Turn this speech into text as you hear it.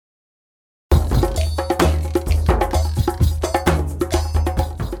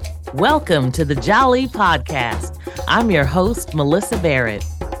Welcome to the Jolly Podcast. I'm your host, Melissa Barrett.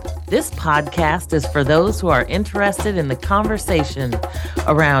 This podcast is for those who are interested in the conversation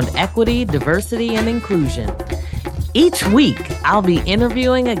around equity, diversity, and inclusion. Each week, I'll be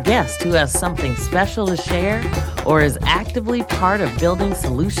interviewing a guest who has something special to share or is actively part of building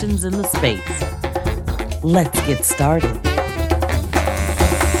solutions in the space. Let's get started.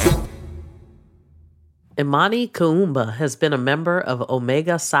 Imani Kaumba has been a member of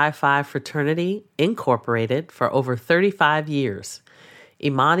Omega Psi Phi Fraternity, Incorporated, for over 35 years.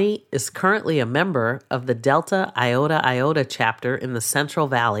 Imani is currently a member of the Delta Iota Iota chapter in the Central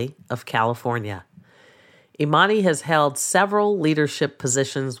Valley of California. Imani has held several leadership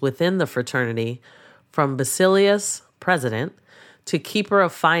positions within the fraternity, from Basilius, president, to Keeper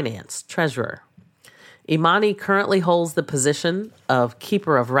of Finance, treasurer. Imani currently holds the position of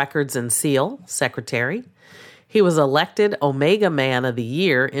Keeper of Records and Seal, secretary. He was elected Omega Man of the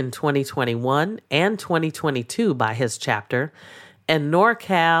Year in 2021 and 2022 by his chapter, and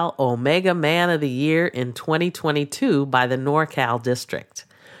NorCal Omega Man of the Year in 2022 by the NorCal district.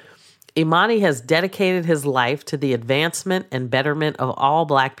 Imani has dedicated his life to the advancement and betterment of all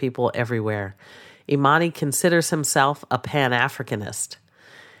Black people everywhere. Imani considers himself a Pan-Africanist.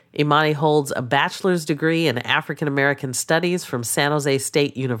 Imani holds a bachelor's degree in African American Studies from San Jose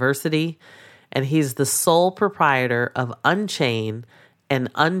State University, and he's the sole proprietor of Unchain and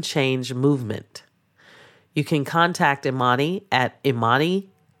Unchanged Movement. You can contact Imani at imani.kuumba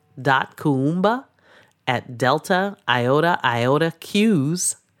at delta iota iota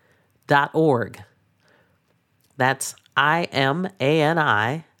qs.org. That's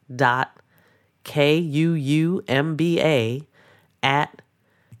IMANI dot KUUMBA at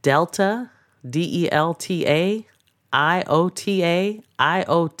delta, DELTA, IOTA,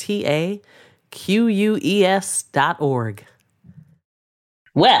 IOTA, QUES.org.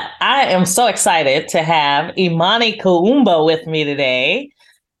 Well, I am so excited to have Imani Kaumba with me today.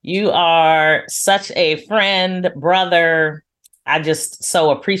 You are such a friend, brother. I just so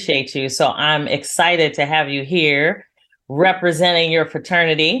appreciate you. So I'm excited to have you here representing your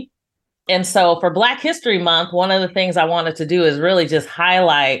fraternity. And so for Black History Month, one of the things I wanted to do is really just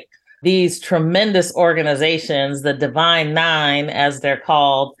highlight these tremendous organizations, the Divine Nine, as they're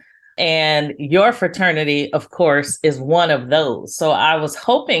called. And your fraternity, of course, is one of those. So I was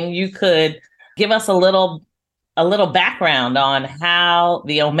hoping you could give us a little background on how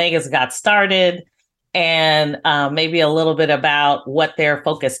the Omegas got started and maybe a little bit about what they're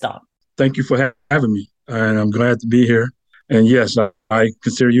focused on. Thank you for having me. And I'm glad to be here. And yes, I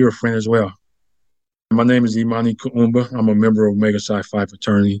consider you a friend as well. My name is Imani Kaumba. I'm a member of Omega Psi Phi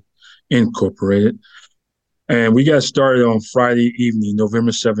Fraternity, Incorporated. And we got started on Friday evening,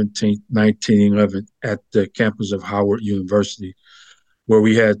 November 17th, 1911, at the campus of Howard University, where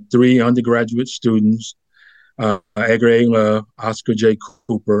we had 3 undergraduate students, Edgar A. Love, Oscar J.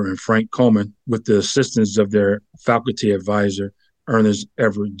 Cooper, and Frank Coleman, with the assistance of their faculty advisor, Ernest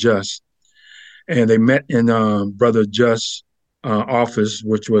Everett Just. And they met in Brother Just's office,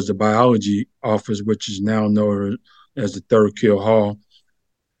 which was the biology office, which is now known as the Third Kill Hall.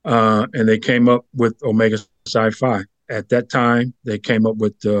 And they came up with Omega Psi Phi. At that time, they came up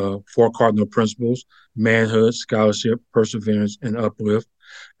with the 4 cardinal principles: manhood, scholarship, perseverance, and uplift,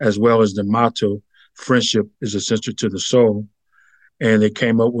 as well as the motto, friendship is essential to the soul. And they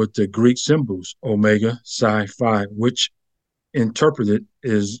came up with the Greek symbols, Omega Psi Phi, which interpreted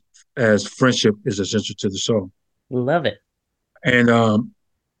is as friendship is essential to the soul. Love it. And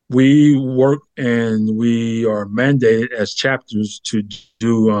we work and we are mandated as chapters to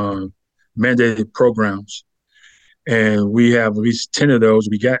do mandated programs. And we have at least 10 of those.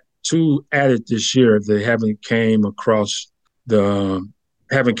 We got 2 added this year. They haven't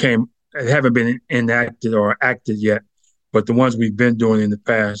been enacted or acted yet. But the ones we've been doing in the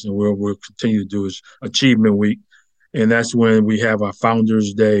past and we'll continue to do is Achievement Week. And that's when we have our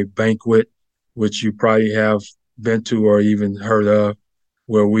Founders Day banquet, which you probably have been to or even heard of,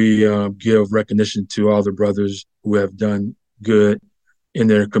 where we give recognition to all the brothers who have done good in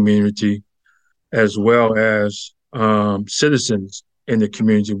their community, as well as citizens in the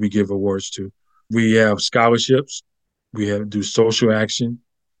community we give awards to. We have scholarships. We do social action.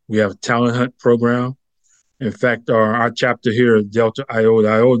 We have a talent hunt program. In fact, our chapter here at Delta Iota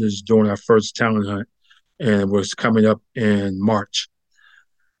Iota is doing our first talent hunt, and it was coming up in March.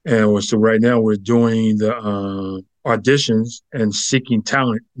 And so right now we're doing the auditions and seeking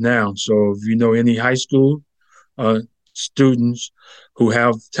talent now. So if you know any high school students who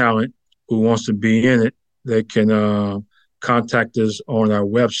have talent, who wants to be in it, they can contact us on our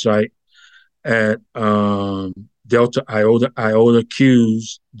website at Delta Iota Iota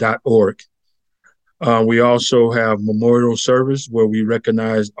Qs.org. We also have memorial service where we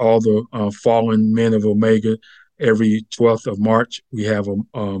recognize all the fallen men of Omega. Every 12th of March, we have a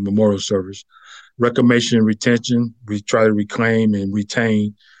memorial service. Reclamation and retention, we try to reclaim and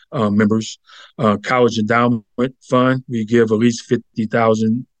retain members. College endowment fund, we give at least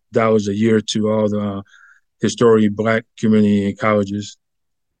 $50,000 a year to all the historically Black community and colleges.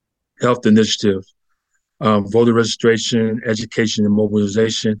 Health initiative, voter registration, education, and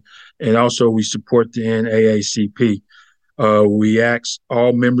mobilization. And also, we support the NAACP. We ask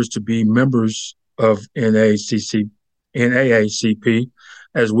all members to be members of NAACP,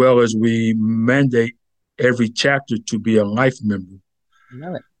 as well as we mandate every chapter to be a life member.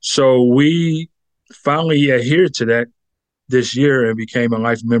 Love it. So we finally adhered to that this year and became a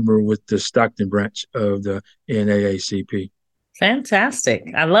life member with the Stockton branch of the NAACP.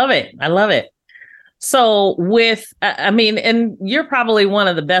 Fantastic. I love it. I love it. So and you're probably one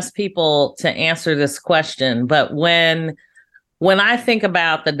of the best people to answer this question, but when I think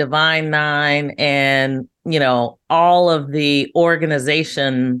about the Divine Nine and, all of the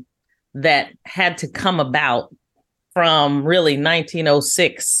organization that had to come about from really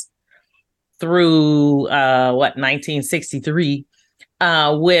 1906 through 1963,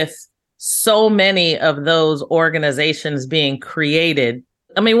 with so many of those organizations being created.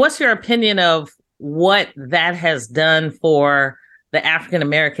 I mean, what's your opinion of what that has done for the African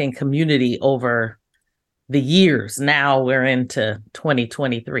American community over the years? Now we're into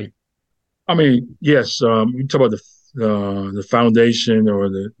 2023. I mean, yes, you talk about the foundation or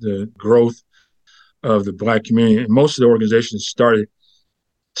the growth of the Black community. Most of the organizations started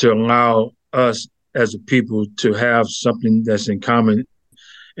to allow us as a people to have something that's in common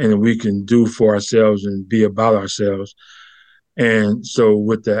and we can do for ourselves and be about ourselves. And so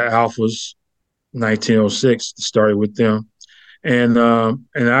with the Alphas, 1906 started with them, and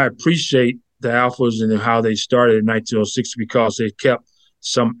I appreciate the Alphas and how they started in 1906 because they kept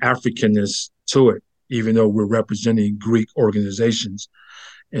some Africanness to it, even though we're representing Greek organizations.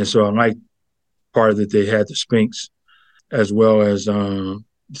 And so I like part of that they had the Sphinx, as well as some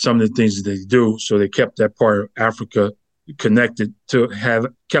of the things that they do. So they kept that part of Africa kept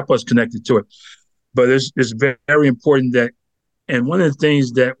us connected to it. But it's very important that. And one of the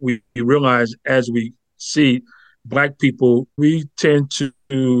things that we realize as we see Black people, we tend to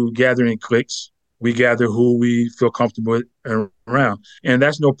gather in cliques. We gather who we feel comfortable with around. And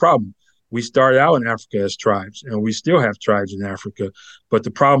that's no problem. We started out in Africa as tribes, and we still have tribes in Africa. But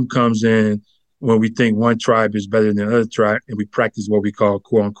the problem comes in when we think one tribe is better than another tribe, and we practice what we call,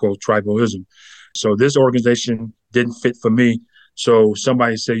 quote unquote, tribalism. So this organization didn't fit for me. So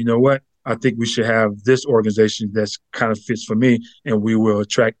somebody said, you know what? I think we should have this organization that's kind of fits for me, and we will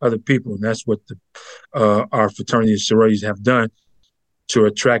attract other people. And that's what our fraternity and sororities have done to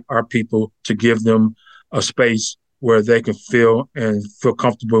attract our people, to give them a space where they can feel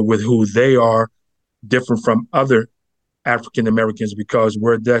comfortable with who they are, different from other African Americans, because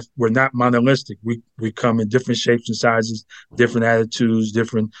we're not monolithic. We come in different shapes and sizes, different attitudes,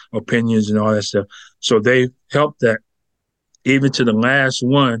 different opinions, and all that stuff. So they helped that, even to the last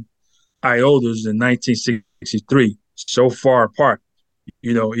one, Iotas in 1963, so far apart.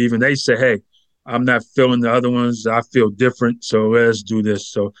 Even they say, hey, I'm not feeling the other ones. I feel different, so let's do this.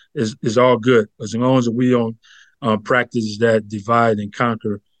 So it's all good as long as we don't practice that divide and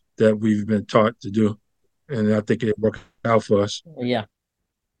conquer that we've been taught to do. And I think it worked out for us. Yeah.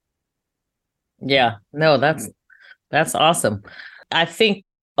 Yeah. No, that's awesome. I think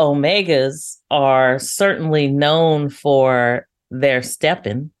Omegas are certainly known for their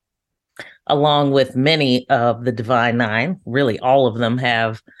stepping, along with many of the Divine Nine. Really, all of them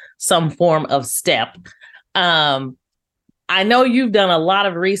have some form of step. I know you've done a lot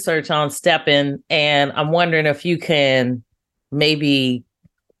of research on stepping, and I'm wondering if you can maybe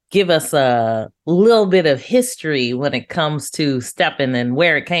give us a little bit of history when it comes to stepping and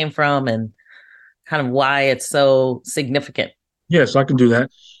where it came from and kind of why it's so significant. Yes, I can do that.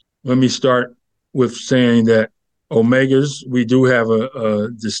 Let me start with saying that Omegas, we do have a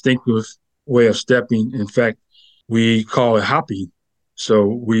distinctive way of stepping. In fact, we call it hopping. So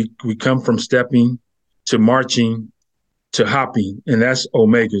we come from stepping to marching to hopping, and that's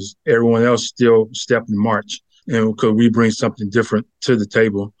Omegas. Everyone else still step and march, and because we bring something different to the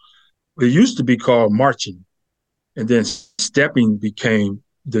table. It used to be called marching, and then stepping became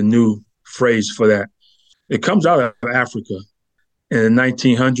the new phrase for that. It comes out of Africa. In the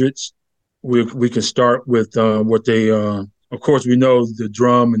 1900s, we can start with what they, of course, we know the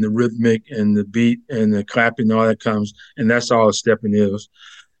drum and the rhythmic and the beat and the clapping and all that comes, and that's all stepping is.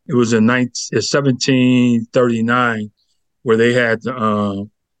 It was in 1739 where they had what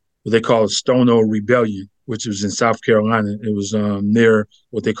they call a Stono Rebellion, which was in South Carolina. It was near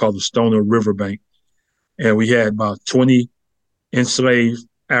what they call the Stono Riverbank. And we had about 20 enslaved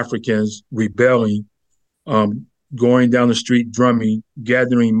Africans rebelling, um, going down the street drumming,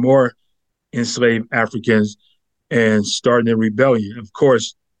 gathering more enslaved Africans and starting a rebellion. Of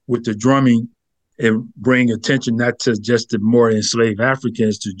course, with the drumming, it bring attention not to just the more enslaved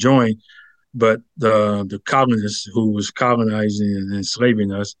Africans to join, but the colonists who was colonizing and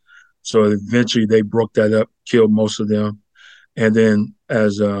enslaving us. So eventually they broke that up, killed most of them. And then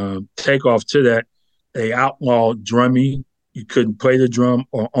as a takeoff to that, they outlawed drumming. You couldn't play the drum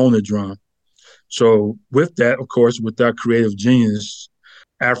or own a drum. So with that, of course, with that creative genius,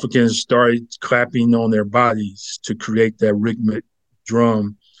 Africans started clapping on their bodies to create that rhythmic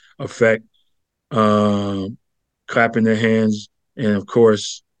drum effect, uh, clapping their hands. And of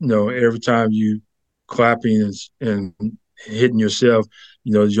course, every time you clapping and hitting yourself,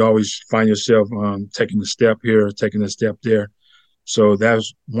 you always find yourself taking a step here, taking a step there. So that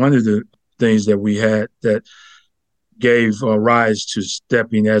was one of the things that we had that gave rise to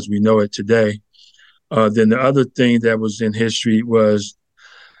stepping as we know it today. Then the other thing that was in history was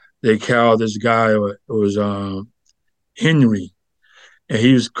they called this guy was Henry, and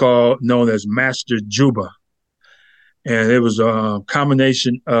he was known as Master Juba, and it was a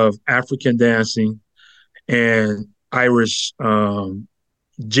combination of African dancing and Irish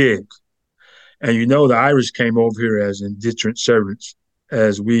jig. And the Irish came over here as indentured servants,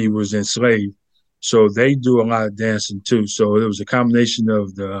 as we was enslaved. So they do a lot of dancing too. So it was a combination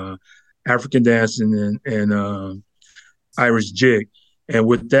of the African dancing and Irish jig. And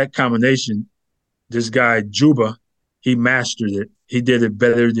with that combination, this guy Juba, he mastered it. He did it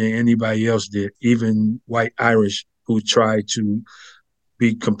better than anybody else did, even white Irish who tried to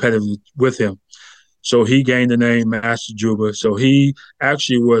be competitive with him. So he gained the name Master Juba. So he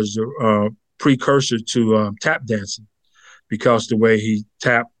actually was a precursor to tap dancing because the way he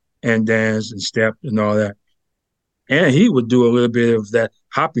tapped and danced and stepped and all that. And he would do a little bit of that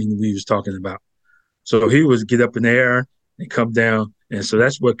hopping we was talking about. So he would get up in the air and come down. And so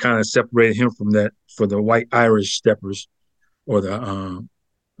that's what kind of separated him from that for the white Irish steppers or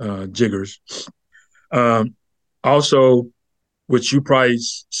the jiggers. Also, which you probably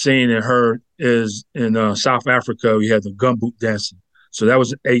seen and heard is in South Africa, we had the gumboot dancing. So that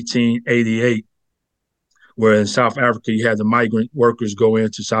was 1888, where in South Africa, you had the migrant workers go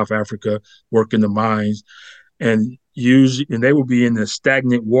into South Africa, work in the mines, and they would be in the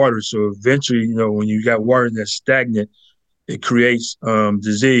stagnant water. So eventually, when you got water that's stagnant, it creates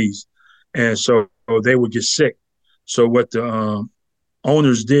disease. And so they would get sick. So what the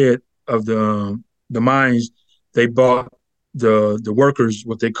owners did of the mines, they bought the workers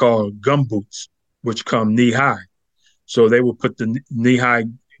what they call gum boots, which come knee high. So they would put the knee high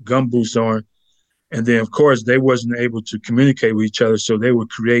gum boots on, and then of course they wasn't able to communicate with each other, so they would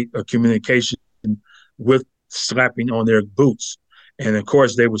create a communication with slapping on their boots. And of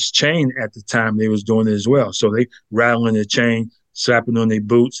course they was chained at the time they was doing it as well. So they rattling the chain, slapping on their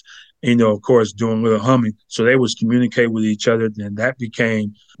boots, of course, doing a little humming. So they was communicate with each other, and that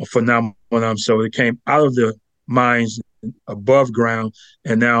became a phenomenon. So it came out of the mines above ground,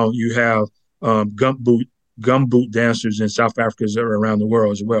 and now you have gumboot dancers in South Africa around the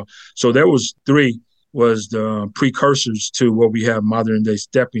world as well. So there was three was the precursors to what we have modern day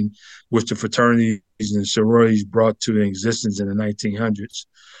stepping, which the fraternities and sororities brought to existence in the 1900s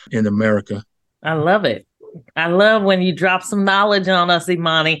in America. I love it. I love when you drop some knowledge on us,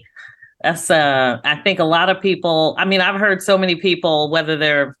 Imani. That's I think a lot of people, I mean, I've heard so many people, whether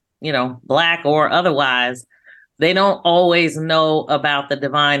they're, Black or otherwise, they don't always know about the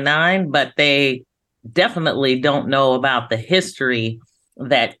Divine Nine, but they definitely don't know about the history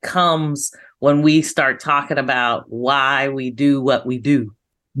that comes when we start talking about why we do what we do.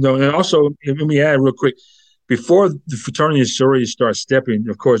 No, and also let me add real quick. Before the fraternity and sorority start stepping,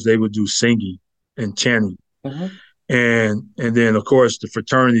 of course, they would do singing and chanting. Mm-hmm. And then, of course, the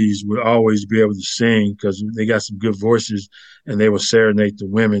fraternities would always be able to sing because they got some good voices, and they would serenade the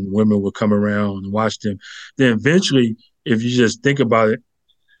women. Women would come around and watch them. Then eventually, if you just think about it,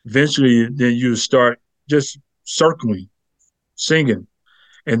 eventually then you start just circling, singing.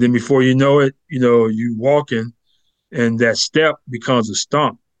 And then before you know it, you walking, and that step becomes a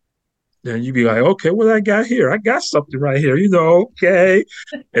stomp. Then you be like, okay, what I got here? I got something right here, okay.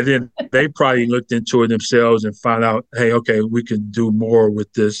 And then they probably looked into it themselves and found out, hey, okay, we can do more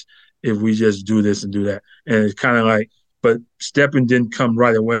with this if we just do this and do that. And it's kind of like, but stepping didn't come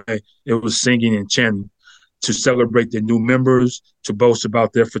right away. It was singing and chanting. to celebrate their new members, to boast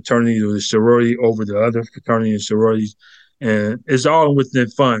about their fraternity or the sorority over the other fraternity and sororities. And it's all within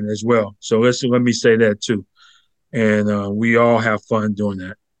fun as well. So let me say that too. And we all have fun doing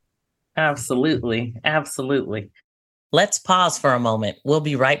that. Absolutely. Absolutely. Let's pause for a moment. We'll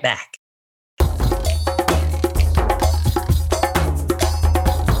be right back.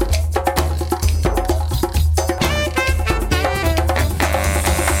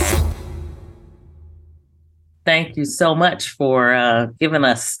 Thank you so much for giving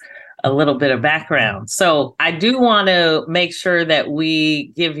us a little bit of background. So I do want to make sure that we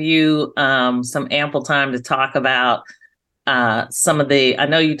give you some ample time to talk about some of I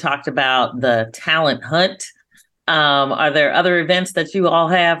know you talked about the talent hunt. Are there other events that you all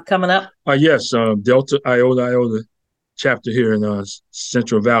have coming up? Yes, Delta Iota chapter here in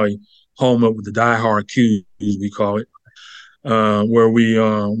Central Valley, home of the diehard Qs, we call it. Where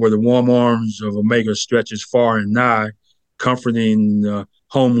the warm arms of Omega stretches far and nigh, comforting the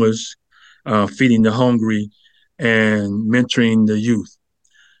homeless, feeding the hungry, and mentoring the youth.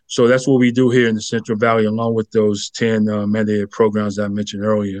 So that's what we do here in the Central Valley, along with those 10 mandated programs I mentioned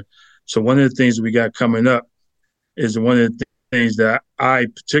earlier. So one of the things we got coming up is one of the things that I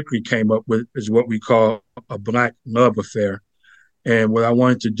particularly came up with is what we call a Black love affair. And what I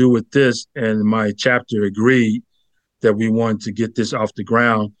wanted to do with this, and my chapter agreed, that we want to get this off the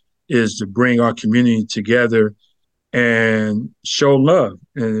ground is to bring our community together and show love.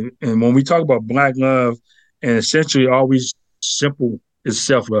 And when we talk about Black love, and essentially always simple is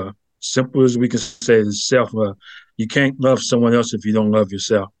self-love. Simple as we can say is self-love. You can't love someone else if you don't love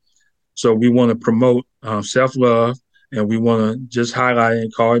yourself. So we want to promote self-love, and we want to just highlight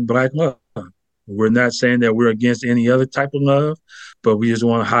and call it Black love. We're not saying that we're against any other type of love, but we just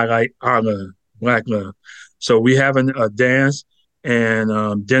want to highlight our love, Black love. So we having a dance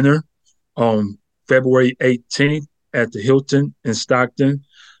and dinner on February 18th at the Hilton in Stockton.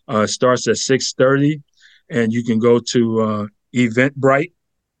 Starts at 6:30, and you can go to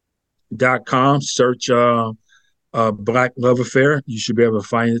eventbrite.com, search Black Love Affair. You should be able to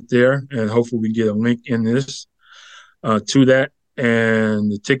find it there, and hopefully we can get a link in this to that.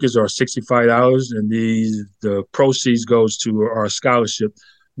 And the tickets are $65, and the proceeds goes to our scholarship.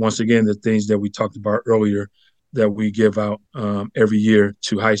 Once again, the things that we talked about earlier that we give out every year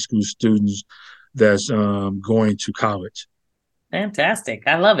to high school students that's going to college. Fantastic.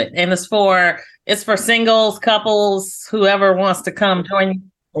 I love it. And it's for singles, couples, whoever wants to come join you.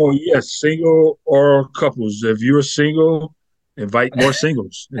 Oh, yes, single or couples. If you're single, invite more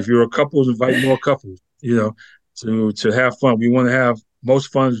singles. If you're a couple, invite more couples, to have fun. We want to have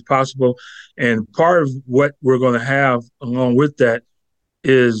most fun as possible. And part of what we're going to have along with that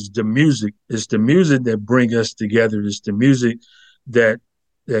is the music. It's the music that bring us together. It's the music that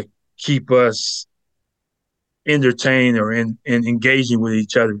keep us entertained or in engaging with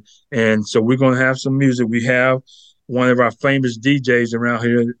each other. And so we're going to have some music. We have one of our famous DJs around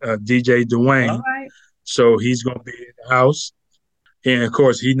here, DJ Dwayne. All right. So he's going to be in the house. And of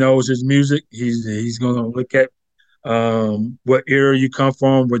course, he knows his music. He's going to look at what era you come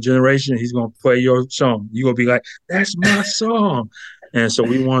from, what generation. He's going to play your song. You're going to be like, that's my song. And so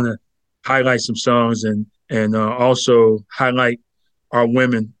we want to highlight some songs and also highlight our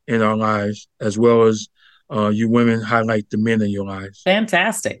women in our lives, as well as you women highlight the men in your lives.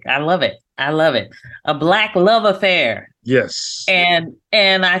 Fantastic. I love it. I love it. A Black love affair. Yes. And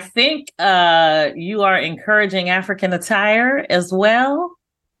I think you are encouraging African attire as well.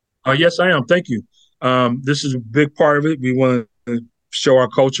 Yes, I am. Thank you. This is a big part of it. We want to show our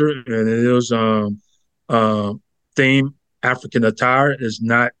culture, and it is theme African attire is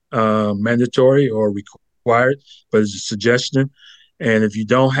not mandatory or required, but it's a suggestion. And if you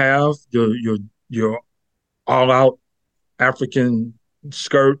don't have your all-out African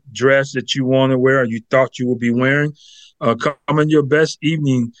skirt, dress that you want to wear or you thought you would be wearing, come in your best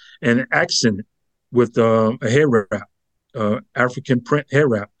evening and accent it with a hair wrap, African print hair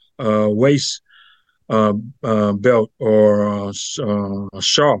wrap, waist belt or a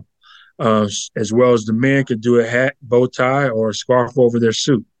shawl, as well as the men could do a hat, bow tie, or a scarf over their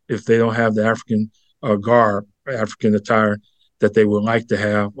suit if they don't have the African garb, African attire that they would like to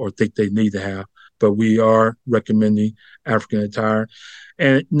have or think they need to have. But we are recommending African attire.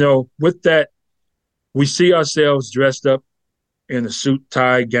 And, with that, we see ourselves dressed up in a suit,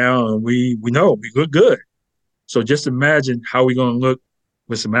 tie, gown, and we know we look good. So just imagine how we're going to look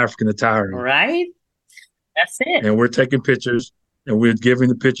with some African attire. Right. That's it. And we're taking pictures, and we're giving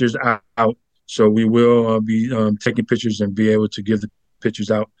the pictures out. So we will be taking pictures and be able to give the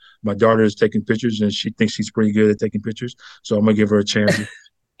pictures out. My daughter is taking pictures, and she thinks she's pretty good at taking pictures. So I'm going to give her a chance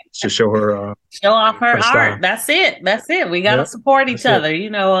to show her Show off her her style. art. That's it. That's it. We got to Yep, support each that's it. other. You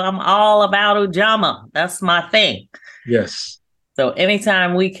know, I'm all about Ujamaa. That's my thing. Yes. So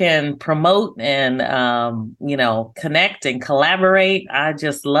anytime we can promote and, connect and collaborate, I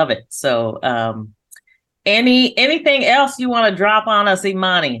just love it. So anything else you want to drop on us,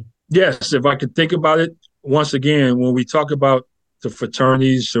 Imani? Yes, if I could think about it, once again, when we talk about the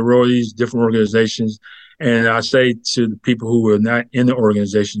fraternities, sororities, different organizations, and I say to the people who are not in the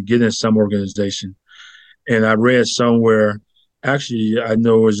organization, get in some organization. And I read somewhere, actually, I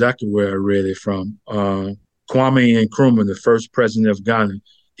know exactly where I read it from. Kwame Nkrumah, the first president of Ghana,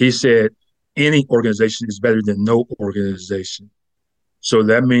 he said, any organization is better than no organization. So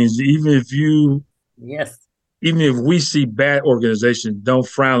that means Yes. even if we see bad organizations, don't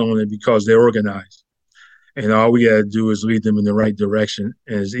frown on it because they're organized. And all we got to do is lead them in the right direction.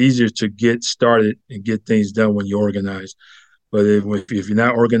 And it's easier to get started and get things done when you're organized. But if you're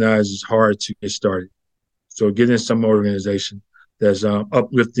not organized, it's hard to get started. So get in some organization that's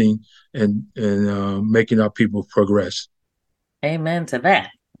uplifting and making our people progress. Amen to that.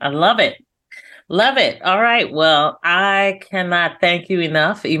 I love it. Love it. All right. Well, I cannot thank you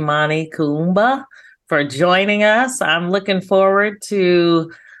enough, Imani Kuumba, for joining us. I'm looking forward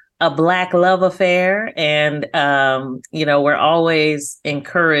to a Black love affair. And, we're always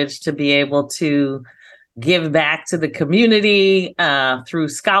encouraged to be able to give back to the community through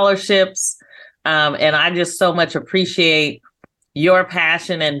scholarships. And I just so much appreciate your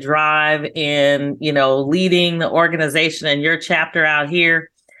passion and drive in, leading the organization and your chapter out here.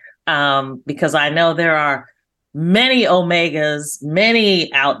 Because I know there are many Omegas,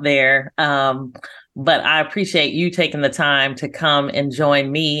 many out there. But I appreciate you taking the time to come and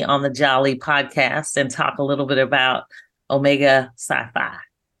join me on the Jolly podcast and talk a little bit about Omega Psi Phi.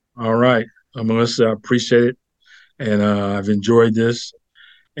 All right. Melissa, I appreciate it. And I've enjoyed this.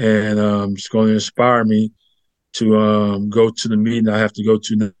 And it's going to inspire me to go to the meeting I have to go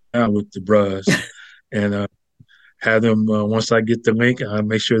to now with the bros. And have them, once I get the link, I'll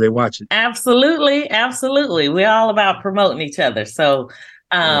make sure they watch it. Absolutely. Absolutely. We're all about promoting each other. So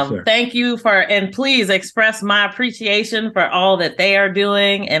thank you and please express my appreciation for all that they are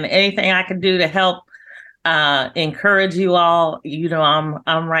doing and anything I can do to help encourage you all.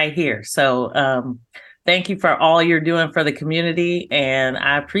 I'm right here. So thank you for all you're doing for the community, and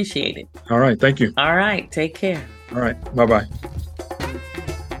I appreciate it. All right. Thank you. All right. Take care. All right. Bye-bye.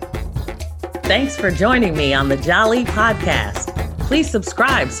 Thanks for joining me on the Jolly Podcast. Please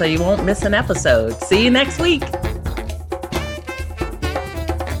subscribe so you won't miss an episode. See you next week.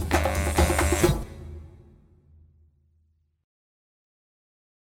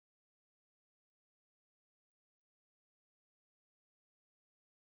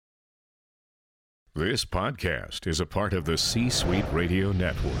 This podcast is a part of the C-Suite Radio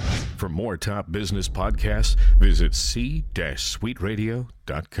Network. For more top business podcasts, visit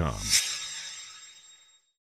c-suiteradio.com.